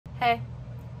Hey,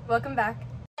 welcome back.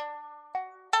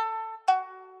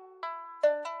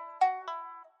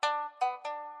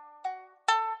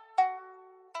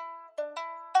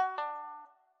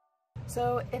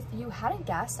 So if you hadn't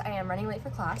guessed, I am running late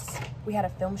for class. We had a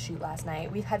film shoot last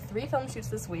night. We've had 3 film shoots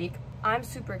this week. I'm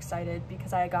super excited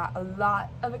because I got a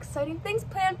lot of exciting things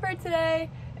planned for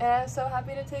today, and I'm so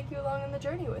happy to take you along on the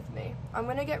journey with me. I'm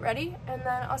gonna get ready and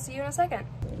then I'll see you in a second.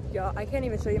 Y'all, I can't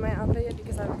even show you my outfit yet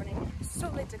because I'm running so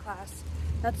late to class.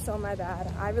 That's so my bad.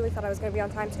 I really thought I was gonna be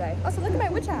on time today. Also, look at my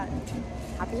witch hat.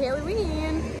 Happy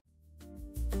Halloween!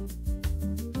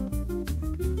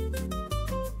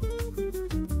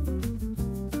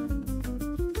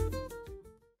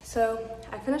 So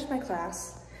I finished my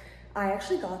class. I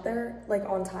actually got there like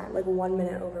on time, like 1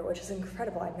 minute over, which is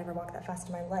incredible. I've never walked that fast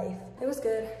in my life. It was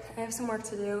good. I have some work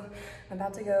to do. I'm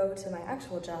about to go to my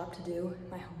actual job to do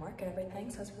my homework and everything,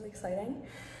 so it's really exciting.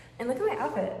 And look at my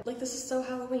outfit. Like, this is so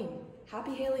Halloween.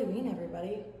 Happy Halloween,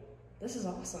 everybody. This is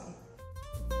awesome.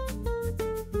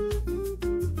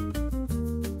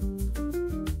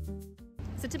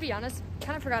 So to be honest,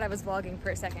 kind of forgot I was vlogging for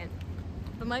a second.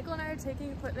 But Michael and I are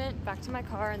taking equipment back to my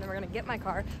car, and then we're gonna get my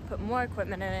car, put more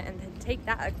equipment in it, and then take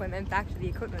that equipment back to the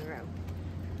equipment room.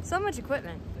 So much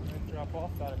equipment. And then drop off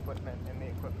that equipment in the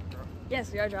equipment room.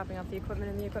 Yes, we are dropping off the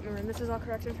equipment in the equipment room. This is all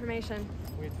correct information.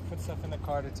 We have to put stuff in the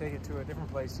car to take it to a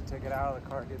different place, to take it out of the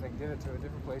car, and then get it to a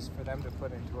different place for them to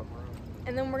put into a room.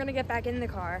 And then we're gonna get back in the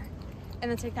car,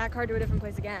 and then take that car to a different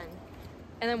place again.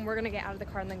 And then we're gonna get out of the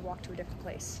car and then walk to a different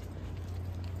place.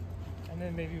 And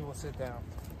then maybe we'll sit down.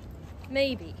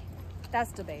 Maybe.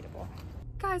 That's debatable.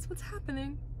 Guys, what's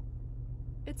happening?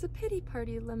 It's a pity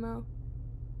party limo.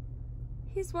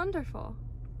 He's wonderful.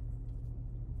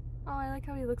 Oh, I like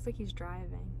how he looks like he's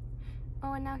driving.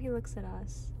 Oh, and now he looks at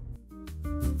us.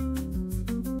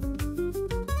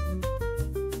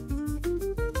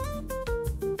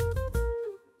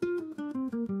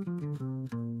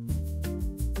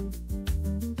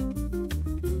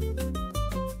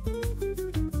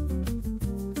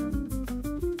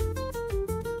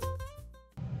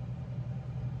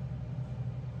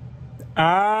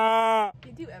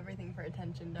 You do everything for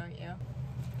attention, don't you?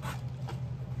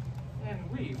 And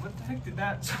what the heck did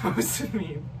that supposed to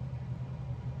mean?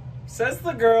 Says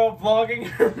the girl vlogging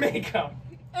her makeup.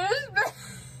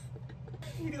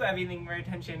 You do everything for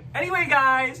attention. Anyway,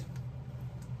 guys,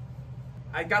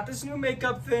 I got this new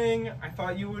makeup thing. I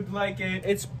thought you would like it.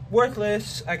 It's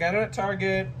worthless. I got it at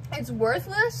Target. It's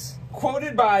worthless?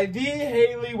 Quoted by the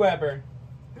Hayley Weber.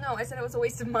 No, I said it was a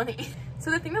waste of money. So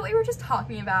the thing that we were just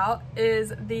talking about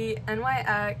is the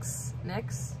NYX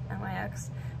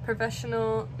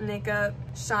Professional Makeup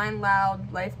Shine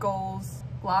Loud Life Goals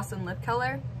Gloss and Lip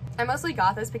Color. I mostly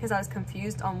got this because I was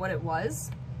confused on what it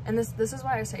was. And this is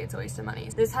why I say it's a waste of money.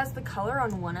 This has the color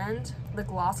on one end, the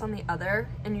gloss on the other,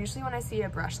 and usually when I see a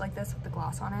brush like this with the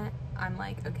gloss on it, I'm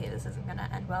like, okay, this isn't gonna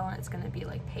end well and it's gonna be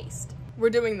like paste. We're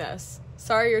doing this.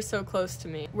 Sorry you're so close to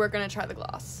me. We're gonna try the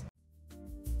gloss.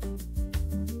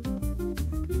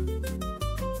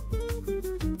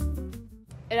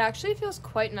 It actually feels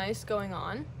quite nice going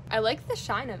on. I like the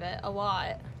shine of it a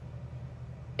lot.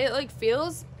 It like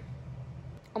feels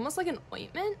almost like an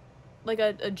ointment, like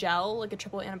a gel, like a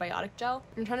triple antibiotic gel.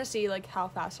 I'm trying to see like how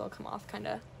fast it'll come off,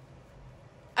 kinda.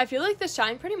 I feel like the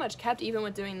shine pretty much kept even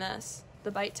with doing this,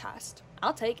 the bite test.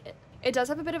 I'll take it. It does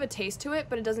have a bit of a taste to it,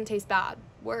 but it doesn't taste bad.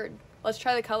 Word. Let's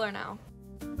try the color now.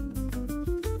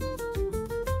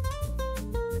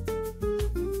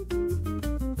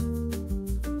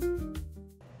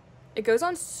 It goes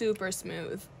on super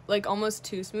smooth, like almost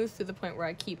too smooth to the point where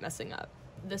I keep messing up.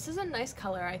 This is a nice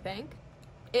color, I think.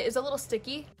 It is a little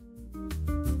sticky.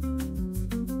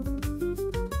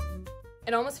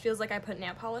 It almost feels like I put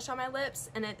nail polish on my lips,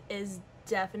 and it is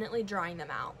definitely drying them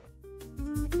out.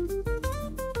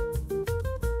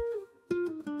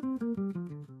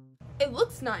 It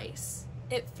looks nice.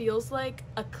 It feels like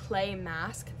a clay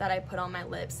mask that I put on my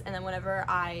lips, and then whenever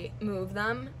I move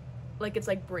them, like it's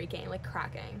like breaking, like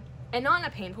cracking. And not in a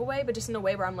painful way, but just in a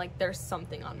way where I'm like, there's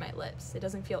something on my lips. It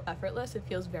doesn't feel effortless, it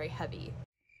feels very heavy.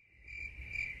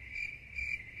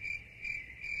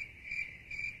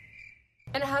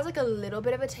 And it has like a little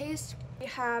bit of a taste. We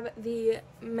have the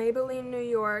Maybelline New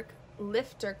York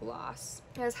Lifter Gloss.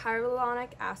 It has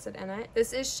hyaluronic acid in it.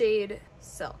 This is shade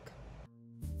Silk.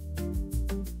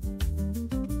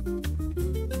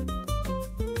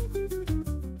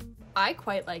 I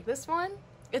quite like this one.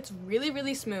 It's really,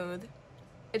 really smooth.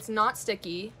 It's not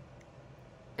sticky.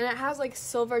 And it has like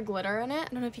silver glitter in it.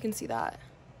 I don't know if you can see that.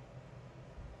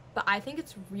 But I think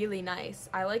it's really nice.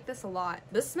 I like this a lot.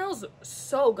 This smells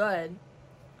so good.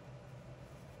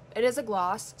 It is a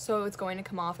gloss, so it's going to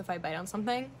come off if I bite on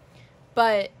something.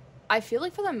 But I feel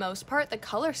like for the most part, the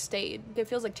color stayed. It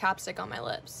feels like chapstick on my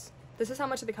lips. This is how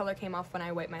much of the color came off when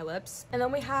I wiped my lips. And then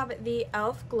we have the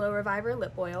e.l.f. Glow Reviver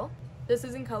Lip Oil. This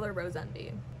is in color Rose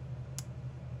Envy.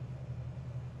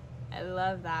 I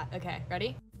love that. Okay,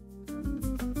 ready?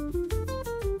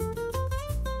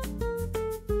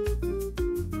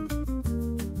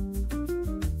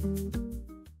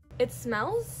 It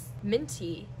smells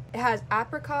minty. It has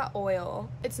apricot oil.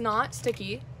 It's not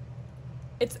sticky.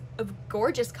 It's a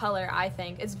gorgeous color, I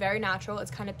think. It's very natural. It's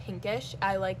kind of pinkish.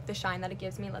 I like the shine that it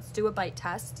gives me. Let's do a bite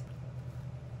test.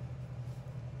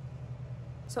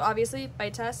 So obviously,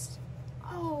 bite test.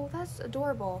 Oh, that's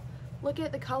adorable. Look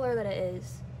at the color that it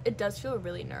is. It does feel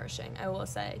really nourishing, I will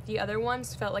say. The other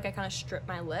ones felt like I kind of stripped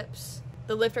my lips.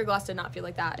 The lifter gloss did not feel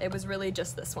like that. It was really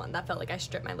just this one that felt like I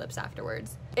stripped my lips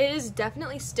afterwards. It is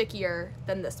definitely stickier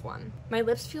than this one. My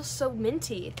lips feel so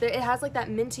minty. It has like that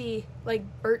minty, like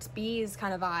Burt's Bees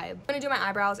kind of vibe. I'm gonna do my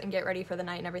eyebrows and get ready for the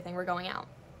night and everything. We're going out.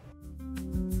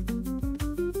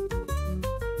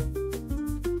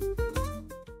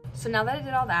 So now that I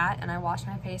did all that and I washed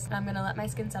my face and I'm gonna let my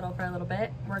skin settle for a little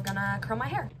bit, we're gonna curl my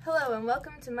hair. Hello and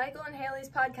welcome to Michael and Haley's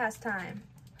podcast time.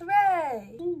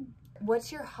 Hooray!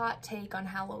 What's your hot take on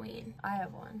Halloween? I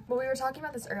have one. Well, we were talking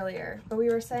about this earlier, but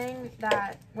we were saying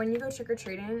that when you go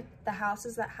trick-or-treating, the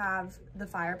houses that have the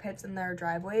fire pits in their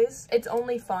driveways, it's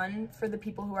only fun for the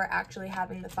people who are actually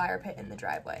having the fire pit in the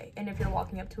driveway. And if you're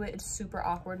walking up to it, it's super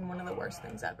awkward and one of the worst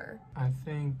things ever. I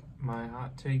think my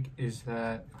hot take is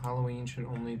that Halloween should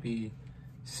only be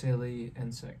silly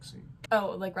and sexy.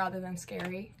 Oh, like rather than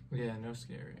scary? Yeah, no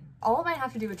scary. All of mine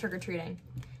have to do with trick-or-treating.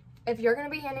 If you're gonna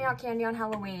be handing out candy on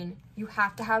Halloween, you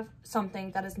have to have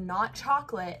something that is not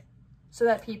chocolate so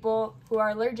that people who are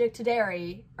allergic to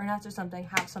dairy or nuts or something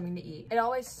have something to eat. It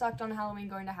always sucked on Halloween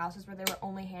going to houses where they were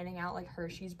only handing out like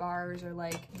Hershey's bars or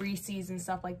like Reese's and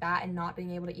stuff like that and not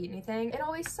being able to eat anything. It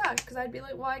always sucked because I'd be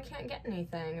like, well, I can't get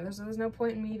anything. There was no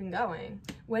point in me even going.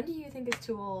 When do you think it's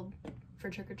too old for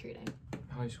trick-or-treating?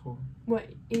 High school. What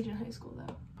age in high school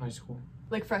though? High school.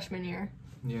 Like freshman year?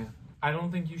 Yeah. I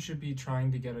don't think you should be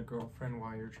trying to get a girlfriend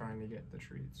while you're trying to get the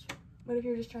treats. What if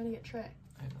you're just trying to get tricked?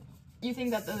 I don't know. You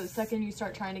think that the second you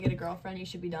start trying to get a girlfriend, you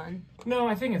should be done? No,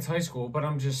 I think it's high school, but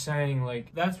I'm just saying,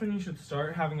 like, that's when you should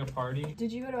start having a party.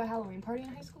 Did you go to a Halloween party in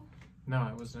high school? No,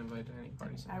 I wasn't invited to any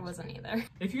parties. I wasn't either.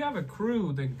 If you have a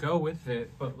crew, then go with it,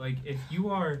 but, like, if you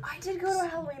are... I did go to a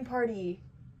Halloween party.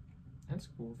 That's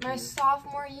cool. My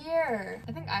sophomore year.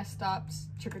 I think I stopped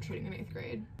trick-or-treating in 8th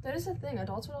grade. That is the thing.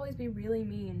 Adults would always be really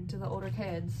mean to the older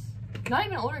kids. Not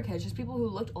even older kids, just people who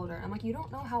looked older. I'm like, you don't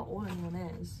know how old anyone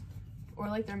is. Or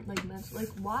like they're like,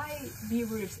 why be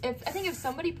rude? I think if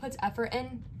somebody puts effort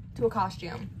in to a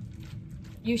costume,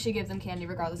 you should give them candy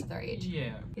regardless of their age.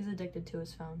 Yeah. He's addicted to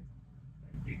his phone.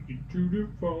 Addicted to the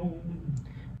phone.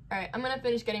 Alright, I'm gonna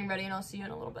finish getting ready and I'll see you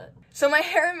in a little bit. So my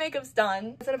hair and makeup's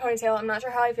done. It's in a ponytail. I'm not sure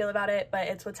how I feel about it, but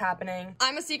it's what's happening.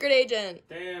 I'm a secret agent.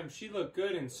 Damn, she looked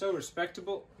good and so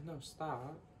respectable. No,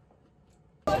 stop.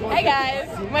 Hey guys,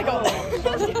 Michael.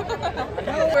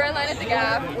 We're in line at the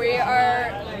Gap. We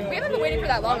haven't been waiting for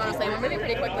that long, honestly. We're moving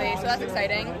pretty quickly, so that's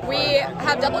exciting. We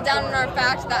have doubled down on our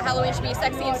fact that Halloween should be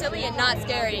sexy and silly and not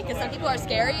scary, because some people are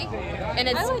scary, and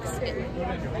it's...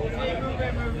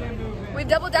 We've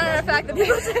doubled down on our fact that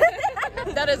people...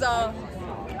 That is all.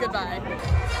 Goodbye.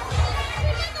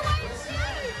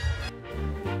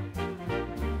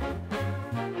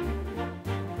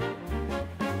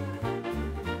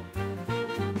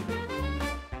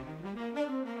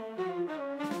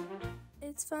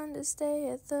 It's fun to stay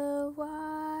at the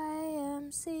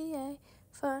YMCA.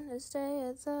 Fun to stay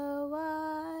at the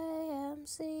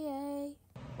YMCA.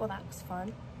 Well, that was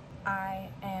fun. I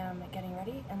am getting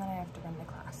ready and then I have to run to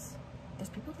class. There's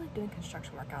people like doing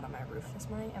construction work out on my roof this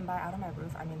morning, and by out on my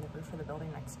roof, I mean the roof of the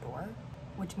building next door,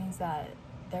 which means that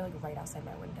they're like right outside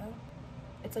my window.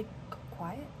 It's like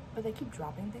quiet, but they keep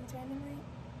dropping things randomly.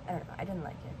 I don't know, I didn't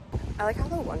like it. I like how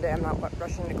the one day I'm not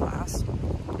rushing to class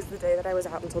is the day that I was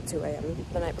out until 2 a.m.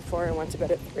 the night before and went to bed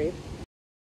at 3.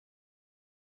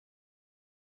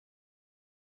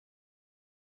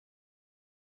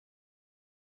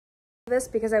 This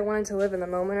because I wanted to live in the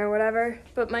moment or whatever,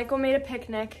 but Michael made a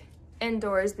picnic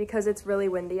indoors because it's really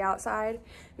windy outside, and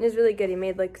it was really good. He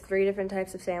made like 3 different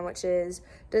types of sandwiches,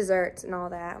 desserts, and all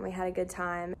that, and we had a good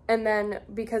time. And then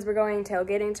because we're going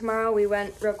tailgating tomorrow, we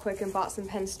went real quick and bought some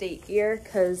Penn State gear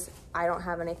because I don't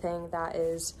have anything that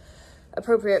is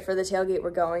appropriate for the tailgate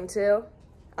we're going to.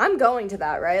 I'm going to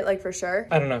that, right? Like for sure?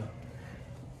 I don't know.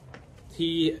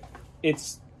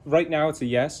 Right now it's a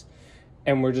yes,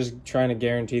 and we're just trying to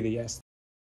guarantee the yes.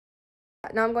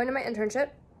 Now I'm going to my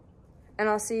internship, and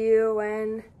I'll see you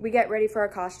when we get ready for our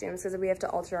costumes, because we have to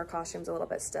alter our costumes a little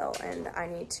bit still, and I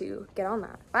need to get on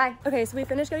that. Bye. Okay, so we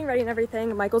finished getting ready and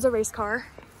everything. Michael's a race car.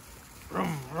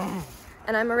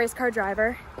 And I'm a race car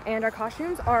driver, and our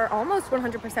costumes are almost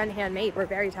 100% handmade. We're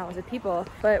very talented people,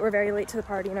 but we're very late to the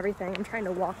party and everything. I'm trying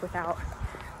to walk without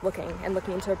looking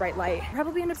into a bright light. I'll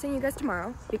probably end up seeing you guys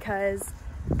tomorrow because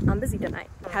I'm busy tonight.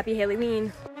 Happy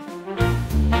Halloween.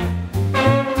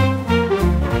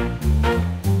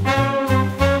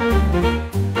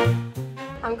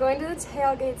 I'm going to the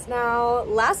tailgates now.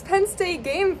 Last Penn State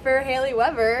game for Haley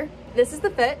Weber. This is the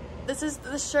fit. This is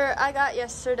the shirt I got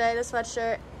yesterday, the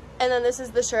sweatshirt. And then this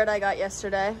is the shirt I got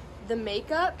yesterday. The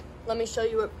makeup, let me show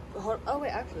you what, oh wait,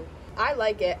 actually, I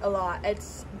like it a lot.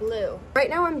 It's blue. Right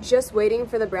now I'm just waiting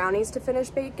for the brownies to finish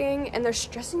baking, and they're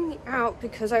stressing me out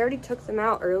because I already took them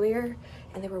out earlier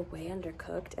and they were way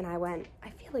undercooked, and I went,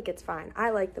 I feel like it's fine. I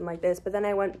like them like this, but then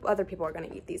I went, other people are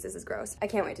gonna eat these. This is gross. I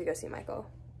can't wait to go see Michael.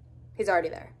 He's already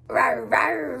there. Rawr,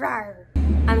 rawr, rawr.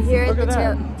 I'm here at the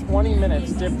tail. 20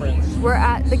 minutes difference. We're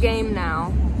at the game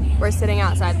now. We're sitting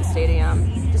outside the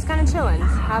stadium, just kind of chilling,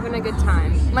 having a good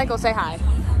time. Michael, say hi.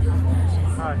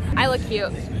 Hi. I look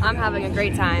cute. I'm having a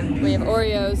great time. We have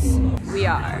Oreos. We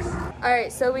are. All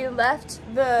right, so we left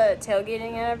the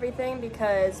tailgating and everything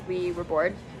because we were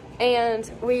bored,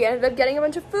 and we ended up getting a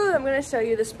bunch of food. I'm gonna show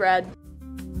you the spread.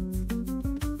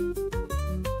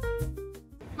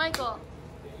 Michael.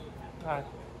 Hi.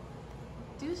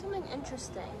 Do something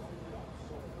interesting.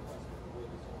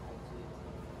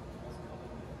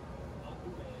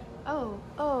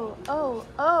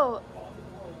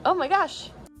 Oh my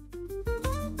gosh.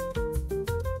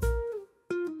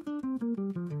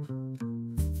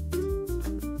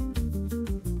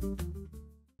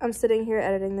 I'm sitting here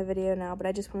editing the video now, but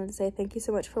I just wanted to say thank you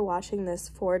so much for watching this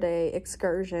 4-day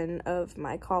excursion of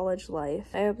my college life.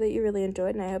 I hope that you really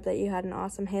enjoyed, and I hope that you had an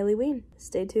awesome Halloween.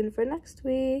 Stay tuned for next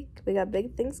week. We got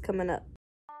big things coming up.